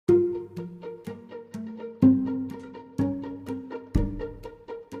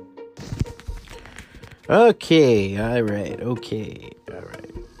Okay, alright, okay,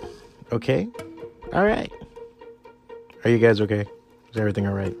 alright. Okay? Alright. Are you guys okay? Is everything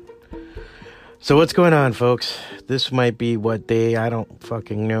alright? So what's going on, folks? This might be what day, I don't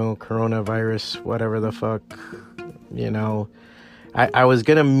fucking know. Coronavirus, whatever the fuck. You know, I was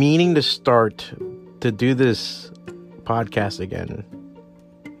meaning to start to do this podcast again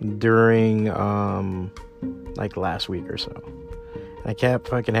during, like last week or so. I kept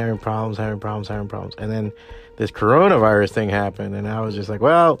fucking having problems. And then this coronavirus thing happened. And I was just like,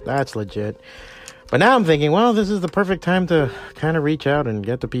 well, that's legit. But now I'm thinking, well, this is the perfect time to kind of reach out and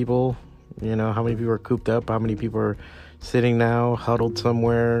get to people. You know, how many people are cooped up? How many people are sitting now, huddled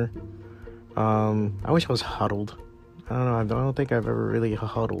somewhere? I wish I was huddled. I don't know. I don't think I've ever really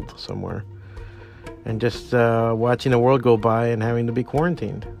huddled somewhere. And just watching the world go by and having to be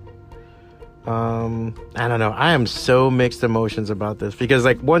quarantined. I don't know. I am so mixed emotions about this because,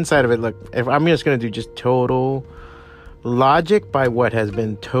 like, one side of it, look, if I'm just gonna do just total logic by what has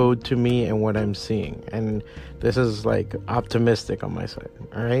been told to me and what I'm seeing, and this is like optimistic on my side.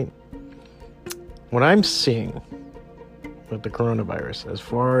 All right, what I'm seeing with the coronavirus, as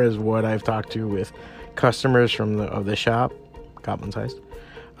far as what I've talked to with customers from the shop, goblin sized.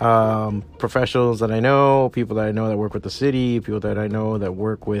 Professionals that I know, people that I know that work with the city, people that I know that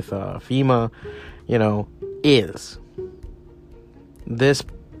work with FEMA, you know, is this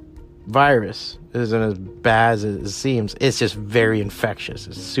virus isn't as bad as it seems. It's just very infectious.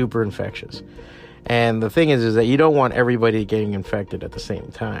 It's super infectious. And the thing is that you don't want everybody getting infected at the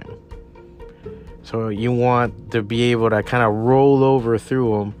same time. So you want to be able to kind of roll over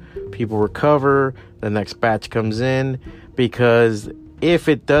through them. People recover, the next batch comes in, because if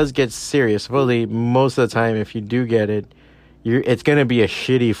it does get serious, supposedly most of the time, if you do get it, it's going to be a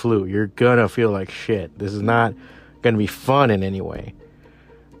shitty flu. You're going to feel like shit. This is not going to be fun in any way.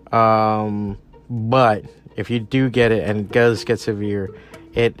 But if you do get it and it does get severe,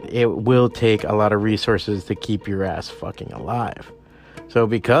 it will take a lot of resources to keep your ass fucking alive. So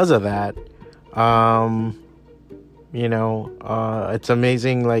because of that, you know, it's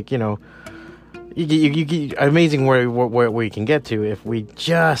amazing, like, you know, you amazing where we can get to if we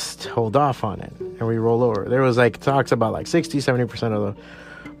just hold off on it and we roll over. There was like talks about like 60-70% of the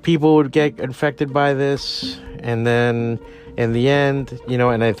people would get infected by this, and then in the end, you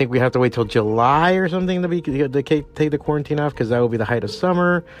know, and I think we have to wait till July or something to take the quarantine off, because that will be the height of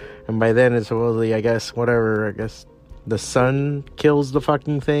summer, and by then it's supposedly, I guess the sun kills the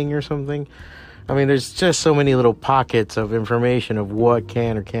fucking thing or something. I mean, there's just so many little pockets of information of what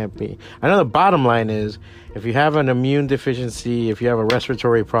can or can't be. I know the bottom line is, if you have an immune deficiency, if you have a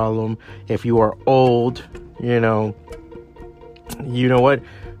respiratory problem, if you are old, you know what?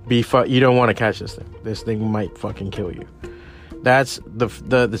 You don't want to catch this thing. This thing might fucking kill you. That's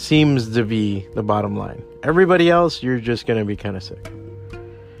the seems to be the bottom line. Everybody else, you're just gonna be kind of sick.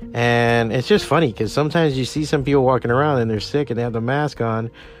 And it's just funny because sometimes you see some people walking around and they're sick and they have the mask on,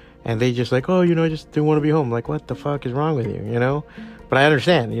 and they just like, oh, you know, I just didn't want to be home. Like, what the fuck is wrong with you, you know? But I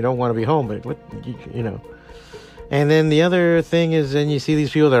understand you don't want to be home, but what, you know. And then the other thing is, then you see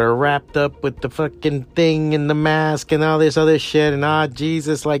these people that are wrapped up with the fucking thing and the mask and all this other shit, and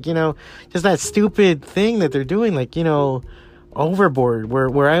Jesus, like, you know, just that stupid thing that they're doing, like, you know, overboard,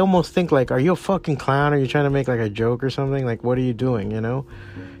 where I almost think, like, are you a fucking clown? Are you trying to make like a joke or something? Like, what are you doing, you know?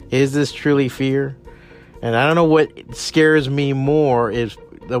 Is this truly fear? And I don't know what scares me more is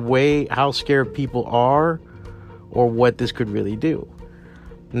the way how scared people are, or what this could really do.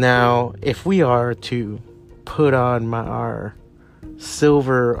 Now, if we are to put on our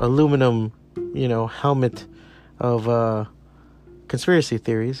silver aluminum, you know, helmet of conspiracy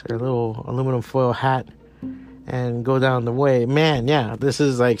theories, or little aluminum foil hat, and go down the way, man, yeah, this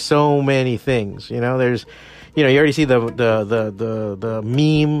is like so many things. You know, there's, you know, you already see the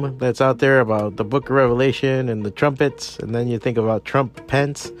meme that's out there about the Book of Revelation and the trumpets, and then you think about Trump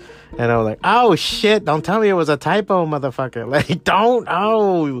Pence, and I'm like, oh shit, don't tell me it was a typo, motherfucker. Like,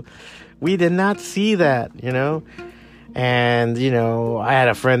 we did not see that, you know. And, you know, I had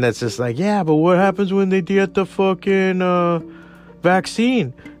a friend that's just like, yeah, but what happens when they get the fucking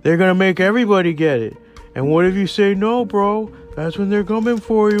vaccine? They're gonna make everybody get it. And what if you say no, bro? That's when they're coming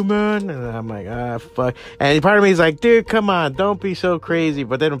for you, man. And I'm like, fuck. And part of me is like, dude, come on, don't be so crazy.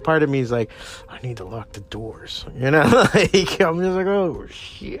 But then part of me is like, I need to lock the doors. You know, like, I'm just like, oh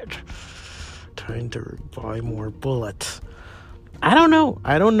shit, time to buy more bullets. I don't know.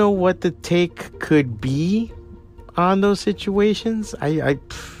 I don't know what the take could be on those situations. I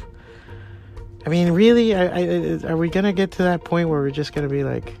mean, really, are we gonna get to that point where we're just gonna be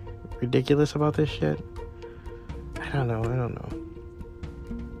like ridiculous about this shit? I don't know.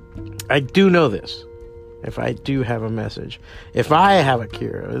 I do know this. if I do have a message, if I have a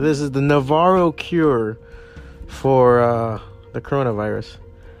cure, this is the Navarro cure for the coronavirus,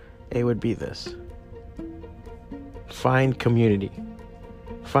 it would be this. Find community.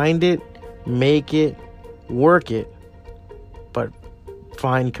 Find it, make it, work it, but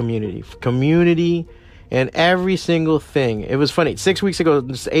find community. Community in every single thing. It was funny. 8 weeks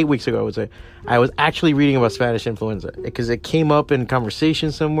ago, I was actually reading about Spanish influenza because it came up in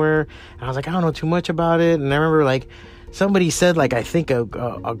conversation somewhere. And I was like, I don't know too much about it. And I remember like somebody said like, I think a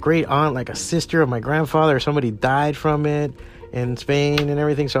great aunt, like a sister of my grandfather or somebody died from it in Spain and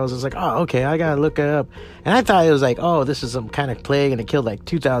everything. So I was just like, oh, okay, I gotta look it up. And I thought it was like, oh, this is some kind of plague and it killed like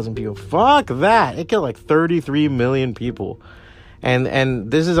 2,000 people. Fuck that. It killed like 33 million people.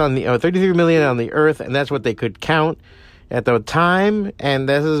 And this is on the 33 million on the earth, and that's what they could count at the time. And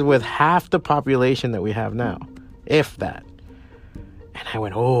this is with half the population that we have now, if that. And I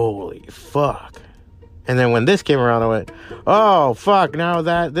went, holy fuck. And then when this came around, I went, oh fuck, now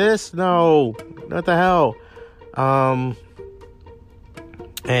this? No, what the hell?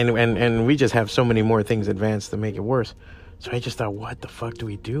 And we just have so many more things advanced to make it worse. So I just thought, what the fuck do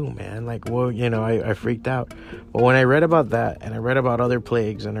we do, man? Like, well, I freaked out. But when I read about that, and I read about other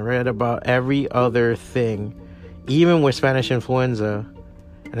plagues, and I read about every other thing, even with Spanish influenza,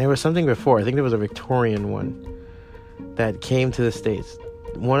 and there was something before, I think there was a Victorian one that came to the States.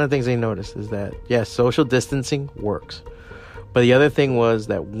 One of the things they noticed is that, yes, social distancing works. But the other thing was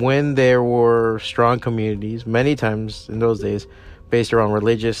that when there were strong communities, many times in those days, based around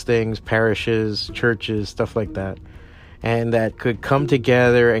religious things, parishes, churches, stuff like that, and that could come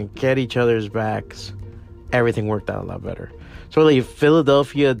together and get each other's backs, everything worked out a lot better. So really,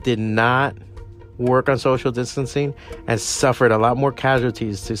 Philadelphia did not work on social distancing and suffered a lot more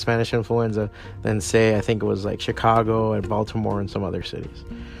casualties to Spanish influenza than, say, I think it was like Chicago and Baltimore and some other cities.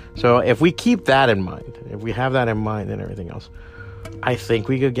 So if we keep that in mind, if we have that in mind and everything else, I think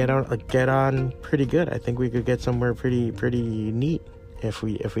we could get on pretty good. I think we could get somewhere pretty neat if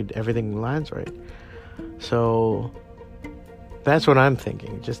we everything lands right. So that's what I'm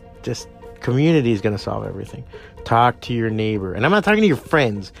thinking. Just community is going to solve everything. Talk to your neighbor. And I'm not talking to your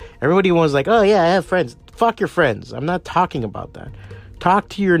friends. Everybody was like, oh yeah, I have friends. Fuck your friends. I'm not talking about that. Talk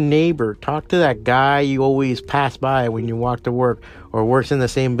to your neighbor. Talk to that guy you always pass by when you walk to work or works in the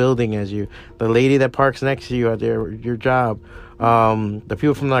same building as you. The lady that parks next to you at your job. The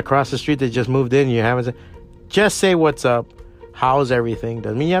people from across the street that just moved in. You haven't. Just say what's up. How's everything?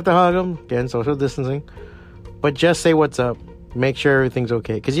 Doesn't mean you have to hug them. Again, social distancing. But just say what's up. Make sure everything's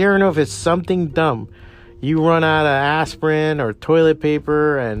okay. Because you never know if it's something dumb. You run out of aspirin or toilet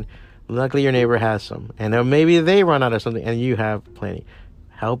paper, and luckily your neighbor has some. And then maybe they run out of something, and you have plenty.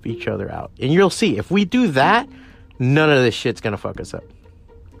 Help each other out. And you'll see, if we do that, none of this shit's going to fuck us up.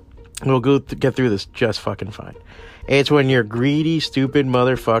 We'll get through this just fucking fine. It's when you're greedy, stupid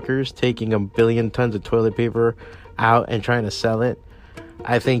motherfuckers taking 1 billion tons of toilet paper out and trying to sell it,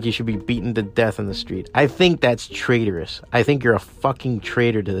 I think you should be beaten to death in the street. I think that's traitorous. I think you're a fucking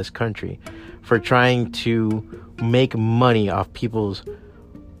traitor to this country for trying to make money off people's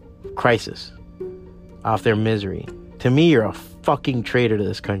crisis, off their misery. To me, you're a fucking traitor to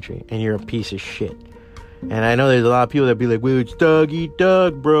this country, and you're a piece of shit. And I know there's a lot of people that be like, well, it's dog eat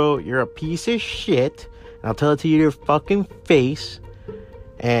dog, bro. You're a piece of shit. And I'll tell it to you to your fucking face.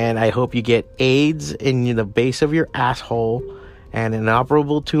 And I hope you get AIDS in the base of your asshole and an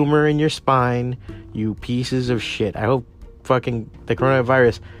inoperable tumor in your spine, you pieces of shit. I hope fucking the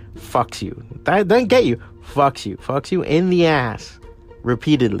coronavirus fucks you. That doesn't get you. Fucks you in the ass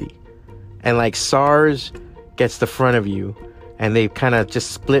repeatedly. And like SARS gets the front of you, and they kind of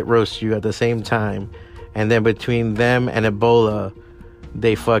just split roast you at the same time. And then between them and Ebola,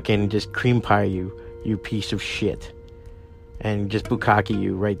 they fucking just cream pie you, you piece of shit. And just bukkake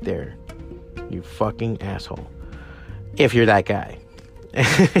you right there. You fucking asshole. If you're that guy.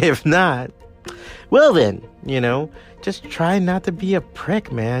 If not, well then, just try not to be a prick,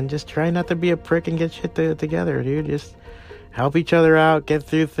 man. Just try not to be a prick and get shit together, dude. Just help each other out, get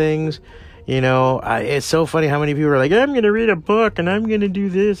through things. It's so funny how many people are like, I'm going to read a book and I'm going to do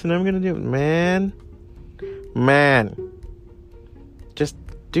this and I'm going to do... Man. Just,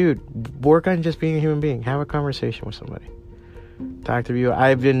 dude, work on just being a human being. Have a conversation with somebody. Talk to you.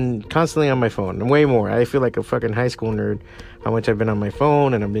 I've been constantly on my phone. Way more. I feel like a fucking high school nerd. How much I've been on my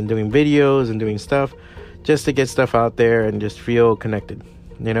phone, and I've been doing videos and doing stuff just to get stuff out there and just feel connected.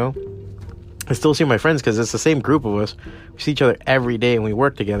 I still see my friends because it's the same group of us. We see each other every day and we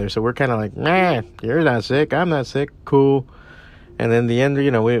work together. So we're kind of like, nah, you're not sick. I'm not sick. Cool. And then the end,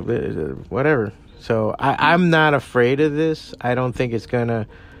 whatever. So I'm not afraid of this. I don't think it's gonna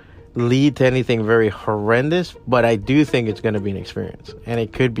lead to anything very horrendous, but I do think it's going to be an experience, and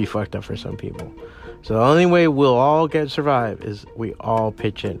it could be fucked up for some people. So the only way we'll all survive is we all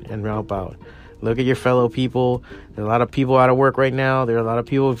pitch in and help out. Look at your fellow people. There are a lot of people out of work right now. There are a lot of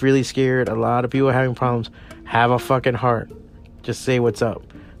people really scared. A lot of people having problems. Have a fucking heart. Just say what's up.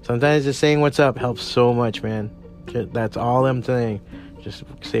 Sometimes just saying what's up helps so much, man. That's all I'm saying. Just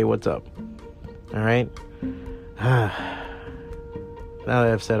say what's up. All right? Now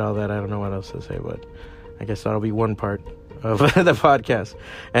that I've said all that, I don't know what else to say, but I guess that'll be one part of the podcast.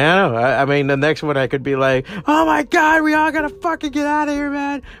 And I don't know. I mean, the next one I could be like, oh my God, we all gotta fucking get out of here,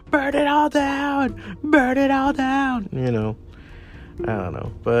 man. Burn it all down. Burn it all down. You know, I don't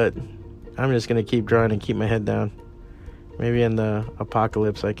know. But I'm just gonna keep drawing and keep my head down. Maybe in the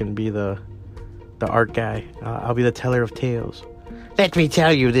apocalypse, I can be the art guy. I'll be the teller of tales. Let me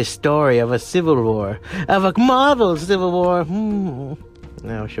tell you this story of a civil war, of a Marvel civil war.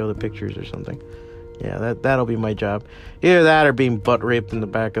 Now show the pictures or something. Yeah, that'll be my job. Either that or being butt raped in the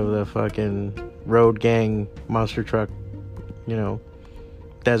back of the fucking road gang monster truck, you know,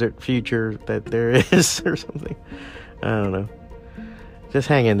 desert future that there is or something. I don't know. Just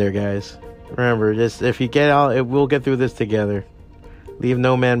hang in there, guys. Remember, just if you we'll get through this together. Leave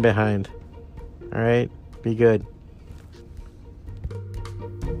no man behind. All right? Be good.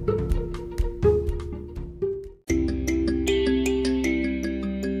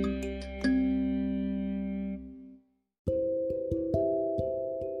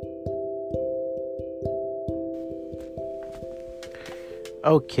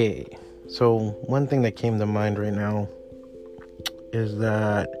 Okay, so one thing that came to mind right now is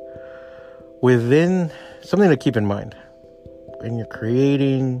that within something to keep in mind when you're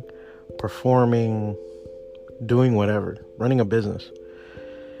creating, performing, doing whatever, running a business,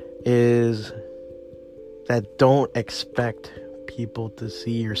 is that don't expect people to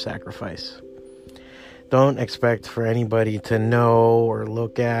see your sacrifice. Don't expect for anybody to know or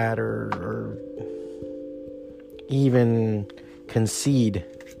look at or even concede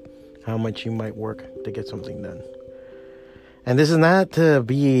how much you might work to get something done. And this is not to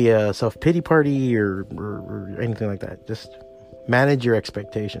be a self-pity party or anything like that. Just manage your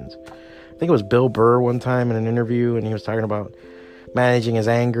expectations. I think it was Bill Burr one time in an interview, and he was talking about managing his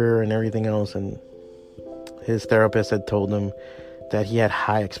anger and everything else, and his therapist had told him that he had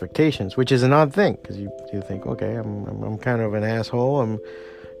high expectations, which is an odd thing, because you think, okay, I'm kind of an asshole, I'm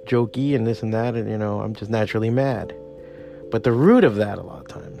jokey and this and that, and, you know, I'm just naturally mad. But the root of that a lot of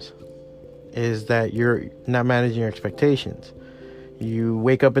times is that you're not managing your expectations. You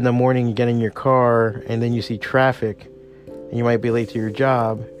wake up in the morning, you get in your car, and then you see traffic, and you might be late to your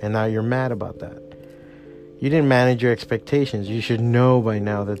job, and now you're mad about that. You didn't manage your expectations. You should know by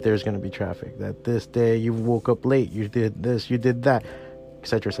now that there's going to be traffic, that this day you woke up late, you did this, you did that,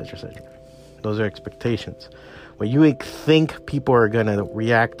 etc., etc., etc. Those are expectations. What you think people are going to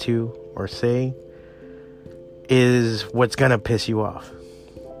react to or say is what's going to piss you off.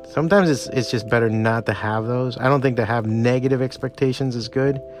 Sometimes it's just better not to have those. I don't think to have negative expectations is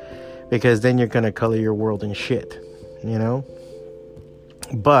good, because then you're going to color your world in shit, you know?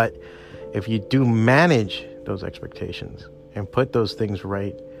 But if you do manage those expectations and put those things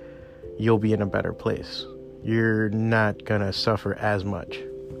right, you'll be in a better place. You're not going to suffer as much,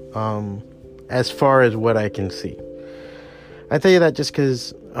 as far as what I can see. I tell you that just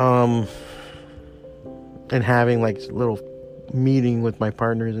because, and having like little meeting with my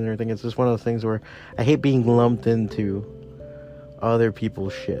partners and everything, it's just one of those things where I hate being lumped into other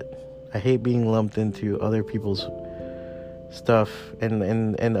people's shit. I hate being lumped into other people's stuff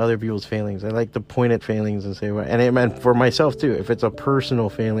and other people's failings. I like to point at failings and say, and for myself too, if it's a personal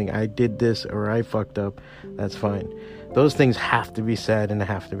failing, I did this or I fucked up, that's fine. Those things have to be said and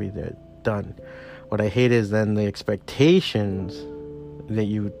have to be done. What I hate is then the expectations that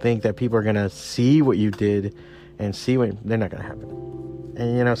you think that people are going to see what you did and see what they're not going to happen.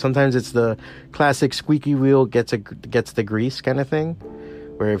 And, you know, sometimes it's the classic squeaky wheel gets the grease kind of thing,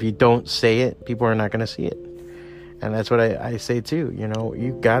 where if you don't say it, people are not going to see it. And that's what I say too. You know,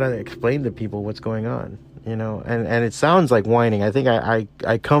 you got to explain to people what's going on, you know, and it sounds like whining. I think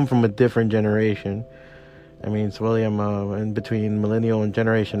I come from a different generation. I mean, Swilly, I'm in between millennial and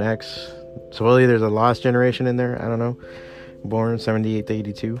Generation X. Swilly, there's a lost generation in there. I don't know. Born 78 to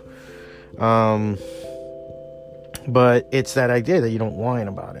 82. But it's that idea that you don't whine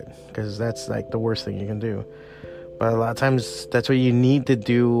about it, because that's like the worst thing you can do. But a lot of times that's what you need to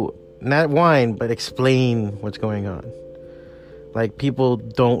do. Not whine, but explain what's going on. Like, people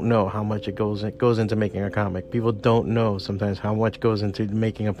don't know how much it goes into making a comic. People don't know sometimes how much goes into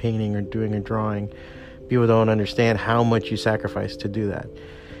making a painting or doing a drawing. People don't understand how much you sacrifice to do that.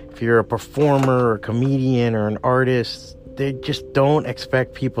 if you're a performer or a comedian or an artist, they just don't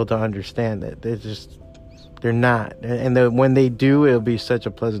expect people to understand it. They're not. And when they do, it'll be such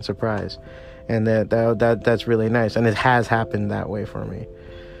a pleasant surprise. And that's really nice. And it has happened that way for me.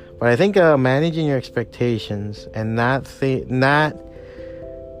 But I think managing your expectations and not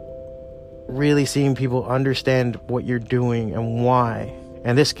really seeing people understand what you're doing and why.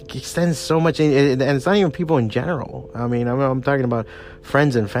 And this extends so much, and it's not even people in general. I mean, I'm talking about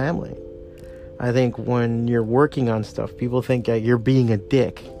friends and family. I think when you're working on stuff, people think that you're being a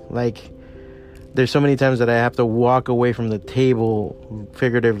dick. Like, there's so many times that I have to walk away from the table,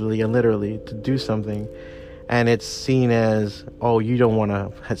 figuratively and literally, to do something, and it's seen as, oh, you don't want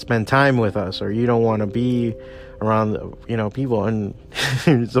to spend time with us, or you don't want to be around, people, and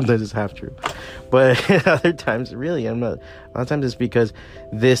sometimes it's half true. But other times, really, a lot of times it's because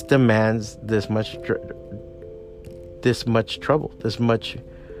this demands this much trouble, this much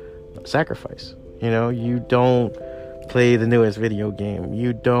sacrifice. You don't play the newest video game.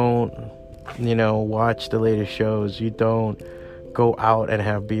 You don't, watch the latest shows. You don't go out and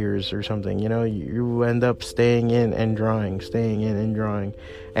have beers or something. You end up staying in and drawing.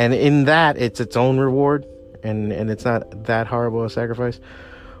 And in that, it's its own reward. And it's not that horrible a sacrifice.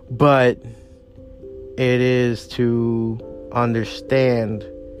 But it is to understand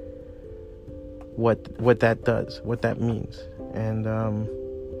what that does, what that means. And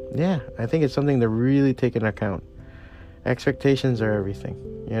I think it's something to really take into account. Expectations are everything.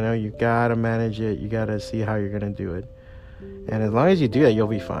 You gotta manage it. You gotta see how you're gonna do it. And as long as you do that, you'll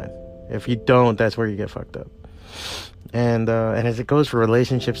be fine. If you don't, that's where you get fucked up. And as it goes for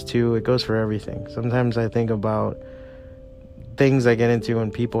relationships too, it goes for everything. Sometimes I think about things I get into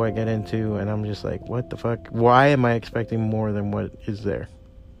and people I get into, and I'm just like, what the fuck? Why am I expecting more than what is there?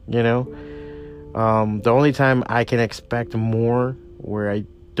 The only time I can expect more where I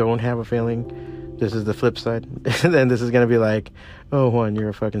don't have a feeling, this is the flip side. Then this is going to be like, oh, Juan, you're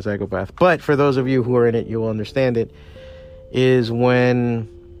a fucking psychopath. But for those of you who are in it, you will understand it, is when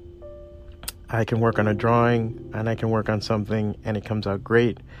I can work on a drawing and I can work on something and it comes out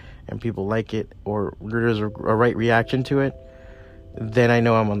great and people like it, or there's a right reaction to it, then I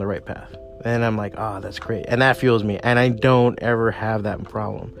know I'm on the right path. And I'm like, that's great. And that fuels me. And I don't ever have that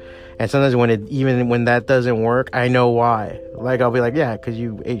problem. And sometimes even when that doesn't work, I know why. Like, I'll be like, yeah, because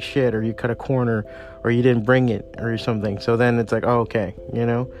you ate shit, or you cut a corner, or you didn't bring it, or something. So then it's like, okay,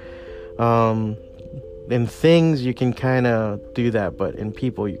 in things you can kind of do that, but in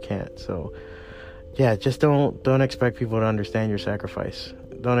people you can't. So yeah, just don't expect people to understand your sacrifice.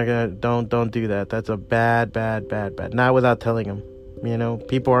 Don't do that. That's a bad. Not without telling them.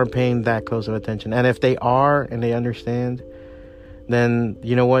 People aren't paying that close of attention. And if they are and they understand, then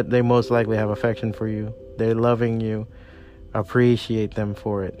you know what? They most likely have affection for you. They're loving you. Appreciate them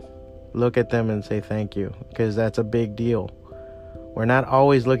for it. Look at them and say thank you, because that's a big deal. We're not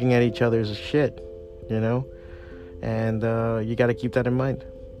always looking at each other's shit, and you got to keep that in mind.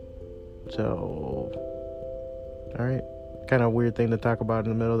 So, all right, kind of weird thing to talk about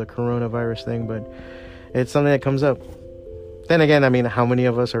in the middle of the coronavirus thing, but it's something that comes up. Then again, I mean, how many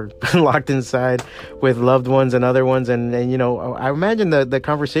of us are locked inside with loved ones and other ones? And I imagine the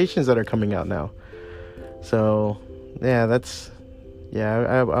conversations that are coming out now. So, yeah,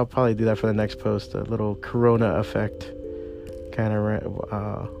 I'll probably do that for the next post, a little corona effect kind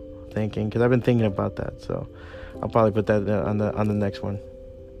of thinking, because I've been thinking about that. So I'll probably put that on the next one.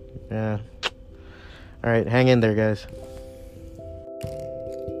 Yeah. All right, hang in there, guys.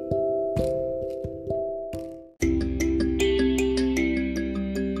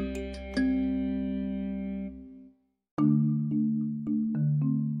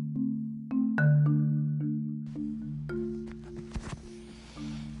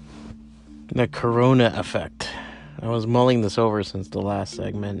 The corona effect. I was mulling this over since the last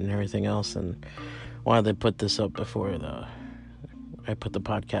segment and everything else, and wanted to put this up before I put the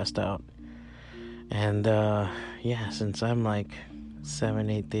podcast out. And since I'm like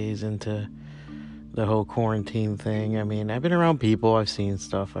 7-8 days into the whole quarantine thing, I mean, I've been around people, I've seen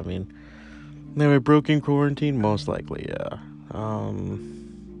stuff. I mean, they were broken quarantine, most likely, yeah.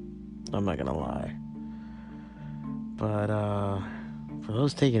 I'm not gonna lie, but for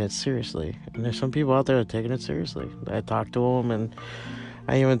those taking it seriously, and there's some people out there that are taking it seriously. I talk to them, and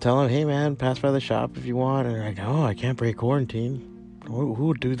I even tell them, hey man, pass by the shop if you want. And they're like, oh, I can't break quarantine. Who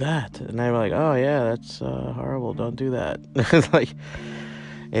would do that? And I'm like, oh yeah, that's horrible, don't do that. Like,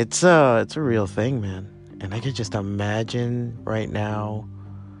 it's a real thing, man. And I could just imagine right now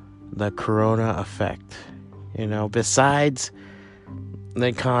the corona effect, besides the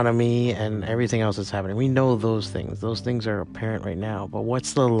economy and everything else that's happening. We know those things. Those things are apparent right now. But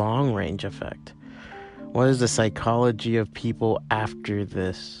what's the long range effect? What is the psychology of people after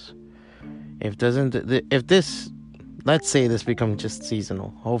this? If this, let's say this becomes just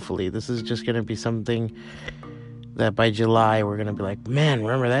seasonal. Hopefully, this is just gonna be something that by July we're gonna be like, man,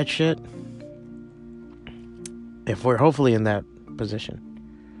 remember that shit? If we're hopefully in that position,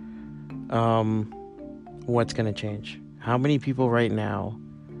 what's gonna change? How many people right now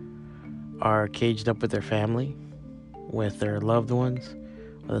are caged up with their family, with their loved ones,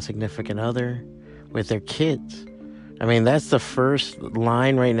 with a significant other, with their kids? I mean, that's the first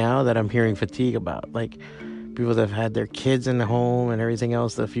line right now that I'm hearing fatigue about. Like, people that have had their kids in the home and everything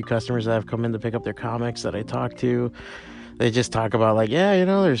else. The few customers that have come in to pick up their comics that I talk to, they just talk about like, yeah, you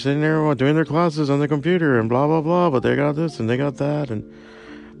know, they're sitting there doing their classes on the computer and blah, blah, blah, but they got this and they got that. And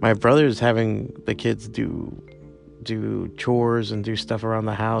my brother's having the kids do chores and do stuff around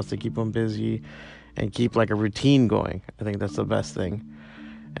the house to keep them busy and keep like a routine going. I think that's the best thing.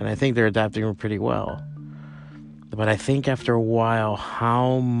 And I think they're adapting pretty well. But I think after a while,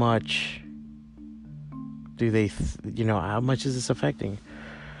 how much do they, how much is this affecting?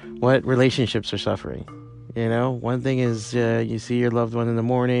 What relationships are suffering? You know, one thing is you see your loved one in the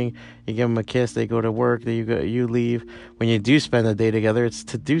morning, you give them a kiss, they go to work, then you leave. When you do spend the day together, it's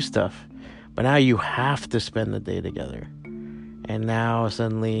to do stuff. But now you have to spend the day together. And now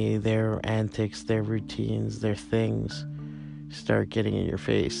suddenly their antics, their routines, their things start getting in your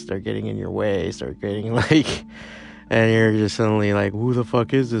face, start getting in your way, start getting like... And you're just suddenly like, who the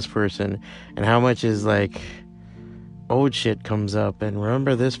fuck is this person? And how much is like old shit comes up and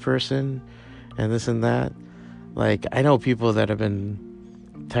remember this person and this and that. Like, I know people that have been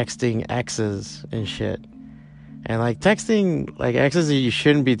texting exes and shit. And like texting like exes that you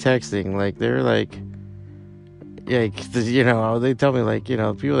shouldn't be texting. Like, they're like, yeah, they tell me like,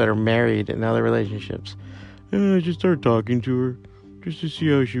 people that are married in other relationships. I just started talking to her just to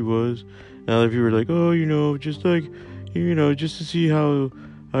see how she was. And other people are like, oh, just like, just to see how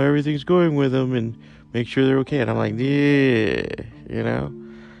everything's going with them and make sure they're okay. And I'm like, yeah,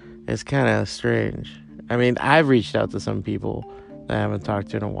 it's kind of strange. I mean, I've reached out to some people that I haven't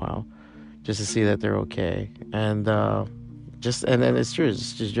talked to in a while just to see that they're okay. And and then it's true,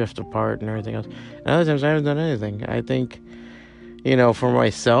 it's just drift apart and everything else. And other times I haven't done anything. I think, for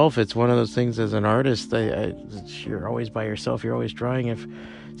myself, it's one of those things as an artist, you're always by yourself, you're always drawing. If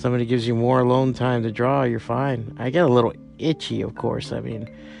somebody gives you more alone time to draw, you're fine. I get a little itchy, of course. I mean,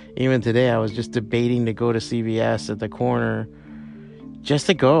 even today I was just debating to go to CVS at the corner just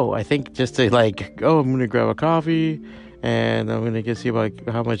to go. I think just to like, I'm going to grab a coffee and I'm going to see about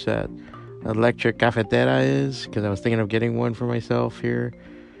how much that electric cafetera is, because I was thinking of getting one for myself here,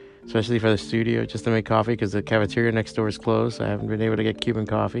 especially for the studio, just to make coffee, because the cafeteria next door is closed. I haven't been able to get Cuban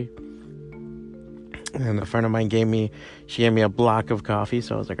coffee. And a friend of mine gave me a block of coffee,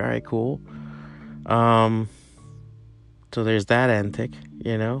 so I was like, all right, cool. So there's that antic,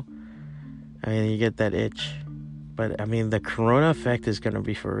 I mean, you get that itch. But, I mean, the corona effect is going to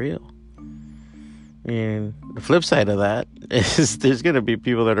be for real. I mean, the flip side of that is there's going to be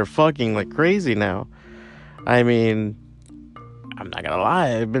people that are fucking like crazy now. I mean, I'm not going to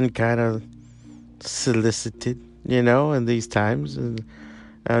lie, I've been kind of solicited, in these times, and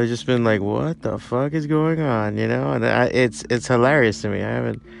I've just been like, what the fuck is going on, And it's hilarious to me. I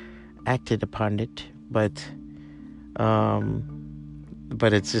haven't acted upon it, but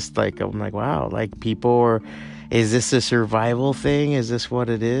it's just like, I'm like, wow, like is this a survival thing? Is this what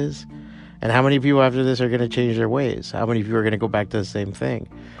it is? And how many people after this are going to change their ways? How many people are going to go back to the same thing?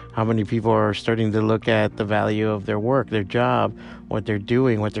 How many people are starting to look at the value of their work, their job, what they're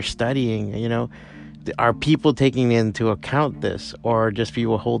doing, what they're studying, Are people taking into account this, or just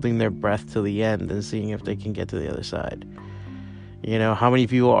people holding their breath to the end and seeing if they can get to the other side? How many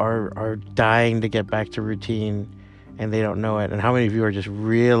people are dying to get back to routine and they don't know it? And how many of you are just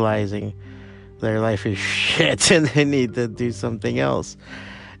realizing their life is shit and they need to do something else?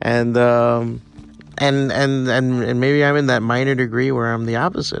 And maybe I'm in that minor degree where I'm the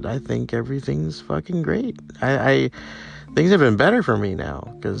opposite. I think everything's fucking great. Things have been better for me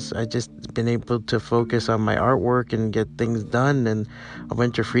now because I just been able to focus on my artwork and get things done, and a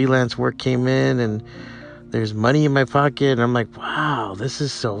bunch of freelance work came in, and there's money in my pocket, and I'm like, wow, this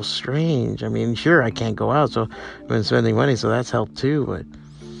is so strange. I mean, sure, I can't go out, so I've been spending money, so that's helped too, but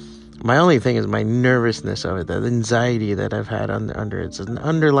my only thing is my nervousness of it, the anxiety that I've had under it. It's an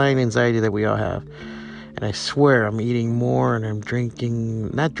underlying anxiety that we all have. And I swear I'm eating more and I'm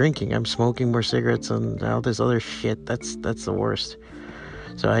I'm smoking more cigarettes and all this other shit. That's the worst.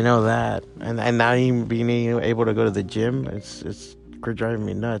 So I know that. And not even being able to go to the gym, it's driving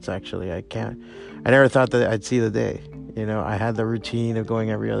me nuts, actually. I never thought that I'd see the day. I had the routine of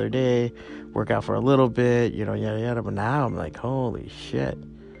going every other day, work out for a little bit, yada, yada. But now I'm like, holy shit,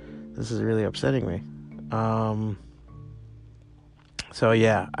 this is really upsetting me. So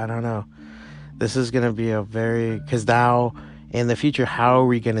yeah, I don't know. This is going to be because now in the future, how are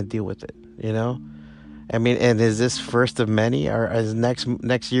we going to deal with it? I mean, and is this first of many, or is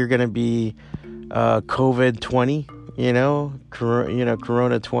next year going to be COVID 20?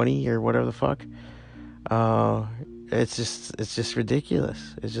 Corona 20 or whatever the fuck. It's just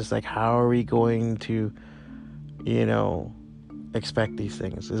ridiculous. It's just like, how are we going to, expect these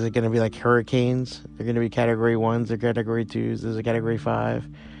things? Is it going to be like hurricanes? They're going to be category 1s or category 2s. There's a category 5.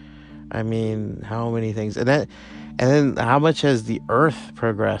 I mean, how many things? And then how much has the earth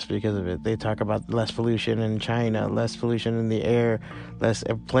progressed because of it? They talk about less pollution in China, less pollution in the air, less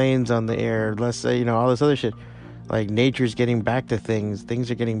planes on the air, less, all this other shit. Like, nature's getting back to things.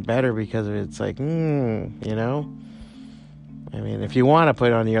 Things are getting better because of it. It's like, I mean, if you want to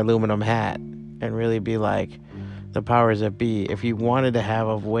put on your aluminum hat and really be like the powers that be, if you wanted to have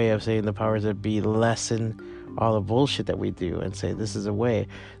a way of saying the powers that be lessen all the bullshit that we do and say this is a way,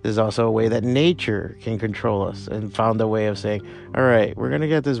 there's also a way that nature can control us, and found a way of saying, all right, we're going to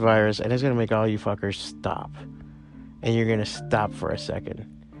get this virus and it's going to make all you fuckers stop. And you're going to stop for a second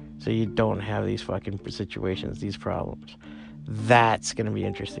so you don't have these fucking situations, these problems. That's going to be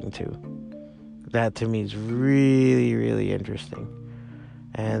interesting too. That to me is really, really interesting.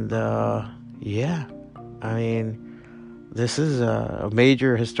 And yeah, I mean, this is a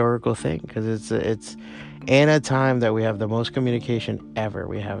major historical thing, because it's in a time that we have the most communication ever.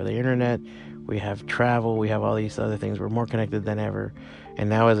 We have the internet, we have travel, we have all these other things. We're more connected than ever. And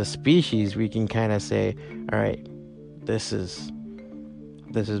now as a species, we can kind of say, all right, this is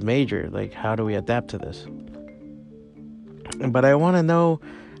major. Like, how do we adapt to this? But I want to know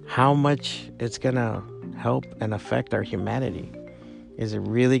how much it's going to help and affect our humanity. Is it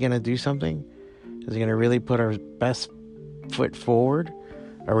really going to do something? Is it going to really put our best foot forward?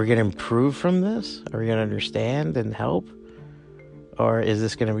 Are we going to improve from this? Are we going to understand and help? Or is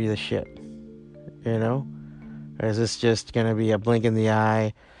this going to be the shit? Or is this just going to be a blink in the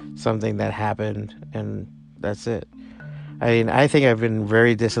eye, something that happened, and that's it? I mean, I think I've been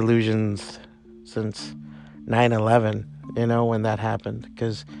very disillusioned since 9/11, when that happened,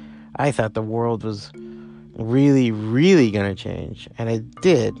 because I thought the world was really, really going to change, and it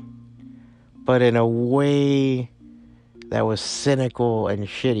did, but in a way that was cynical and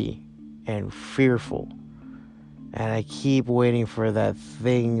shitty and fearful. And I keep waiting for that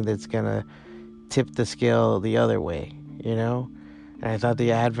thing that's going to tip the scale the other way, And I thought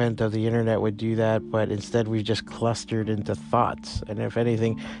the advent of the internet would do that, but instead we've just clustered into thoughts. And if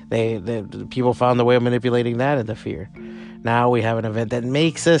anything, the people found the way of manipulating that into fear. Now we have an event that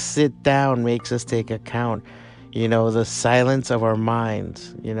makes us sit down, makes us take account, the silence of our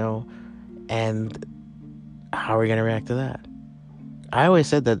minds, and how are we going to react to that? I always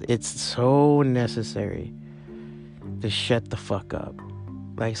said that it's so necessary to shut the fuck up.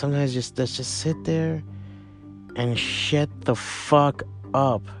 Like, sometimes let's just sit there and shut the fuck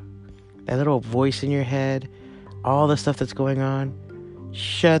up. That little voice in your head, all the stuff that's going on,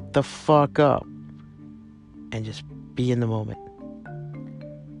 shut the fuck up and just be in the moment.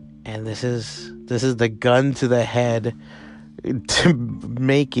 And this is the gun to the head to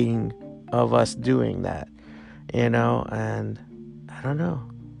making of us doing that, and I don't know.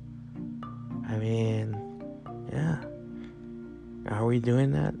 I mean, yeah. Are we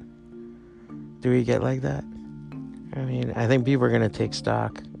doing that? Do we get like that? I mean, I think people are going to take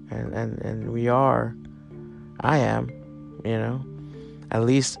stock, and we are. I am, at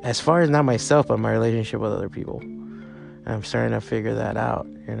least as far as not myself, but my relationship with other people. And I'm starting to figure that out,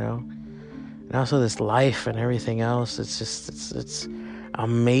 And also this life and everything else, it's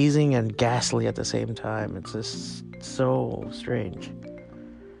amazing and ghastly at the same time. It's just so strange.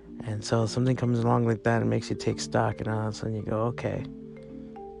 And so something comes along like that and makes you take stock, and all of a sudden you go, okay,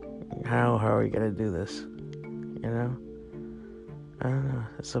 how are we going to do this? I don't know.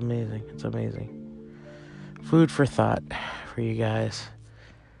 It's amazing. It's amazing. Food for thought for you guys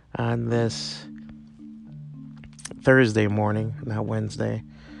on this Thursday morning, not Wednesday.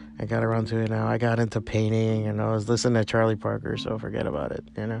 I got around to it now. I got into painting, and I was listening to Charlie Parker, so forget about it,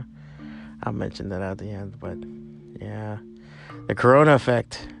 I'll mention that at the end, but yeah. The corona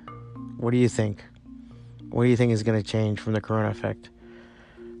effect. What do you think? What do you think is going to change from the corona effect?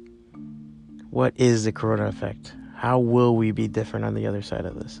 What is the corona effect? How will we be different on the other side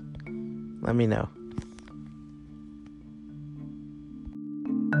of this? Let me know.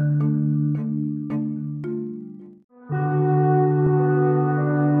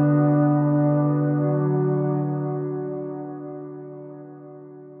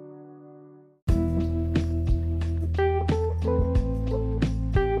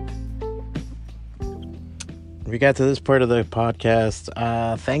 if you got to this part of the podcast,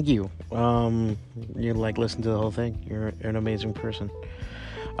 thank you. You like listen to the whole thing. You're an amazing person.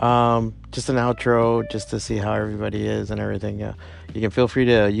 Just an outro, just to see how everybody is and everything. You can feel free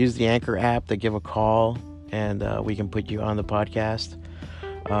to use the Anchor app to give a call, and we can put you on the podcast.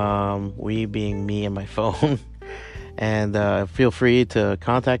 We being me and my phone. And feel free to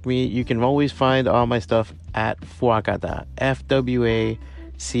contact me. You can always find all my stuff at Fwacata, Fwacata,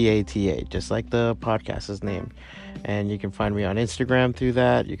 just like the podcast's name. And you can find me on Instagram through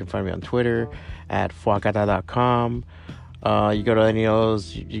that. You can find me on Twitter at fwacata.com. You go to any of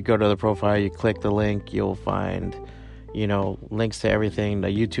those, you go to the profile, you click the link, you'll find, links to everything, the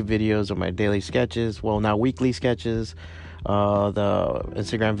YouTube videos of my daily sketches, well, now weekly sketches, the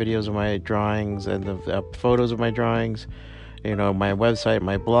Instagram videos of my drawings and the photos of my drawings, my website,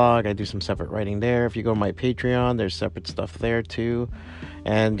 my blog. I do some separate writing there. If you go to my Patreon, there's separate stuff there too,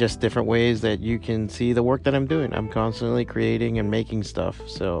 and just different ways that you can see the work that I'm doing. I'm constantly creating and making stuff,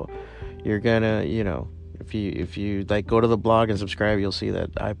 so you're gonna, if you like go to the blog and subscribe, you'll see that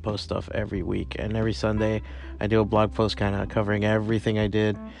I post stuff every week, and every Sunday I do a blog post kind of covering everything I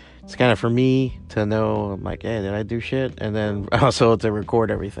did. It's kind of for me to know, I'm like, hey, did I do shit? And then also to record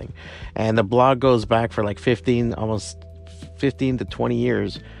everything. And the blog goes back for like almost 15 to 20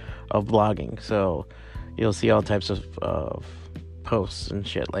 years of blogging. So you'll see all types of posts and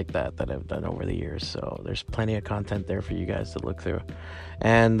shit like that I've done over the years. So there's plenty of content there for you guys to look through.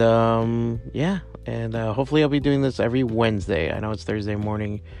 And hopefully I'll be doing this every Wednesday. I know it's Thursday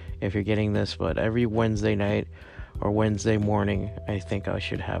morning if you're getting this, but every Wednesday night or Wednesday morning, I think I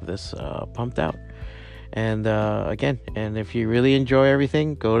should have this pumped out. And again, and if you really enjoy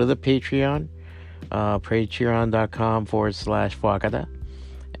everything, go to the Patreon, patreon.com/Fwacata,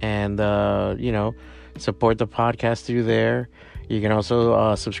 and support the podcast through there. You can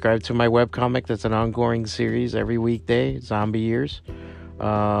also subscribe to my webcomic. That's an ongoing series every weekday, Zombie Years.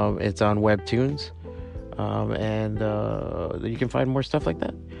 It's on Webtoons, and you can find more stuff like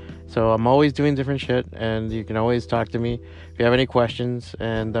that. So I'm always doing different shit, and you can always talk to me if you have any questions.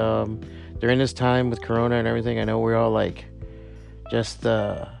 And during this time with Corona and everything, I know we're all like just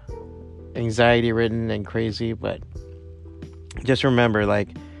anxiety ridden and crazy, but just remember, like,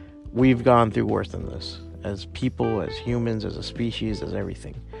 we've gone through worse than this as people, as humans, as a species, as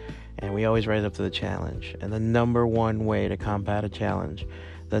everything. And we always rise up to the challenge. And the number one way to combat a challenge,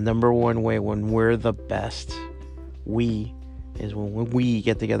 the number one way when we're the best, is when we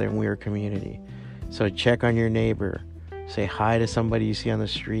get together and we're a community. So check on your neighbor, say hi to somebody you see on the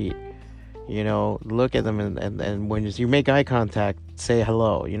street, look at them, and when you make eye contact, say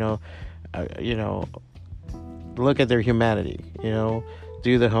hello, look at their humanity,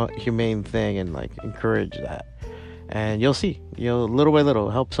 do the humane thing and like encourage that. And you'll see, little by little,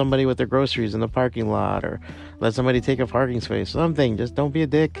 help somebody with their groceries in the parking lot, or let somebody take a parking space, something. Just don't be a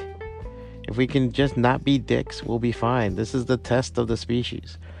dick. If we can just not be dicks, we'll be fine. This is the test of the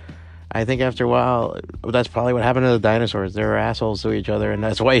species. I think after a while, that's probably what happened to the dinosaurs. They were assholes to each other, and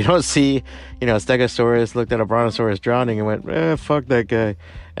that's why you don't see, Stegosaurus looked at a Brontosaurus drowning and went, fuck that guy.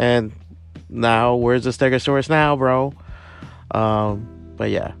 And now, where's the Stegosaurus now, bro? But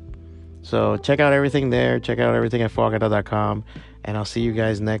yeah. So check out everything there. Check out everything at Fwacata.com, and I'll see you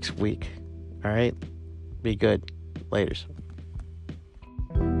guys next week. All right? Be good. Laters.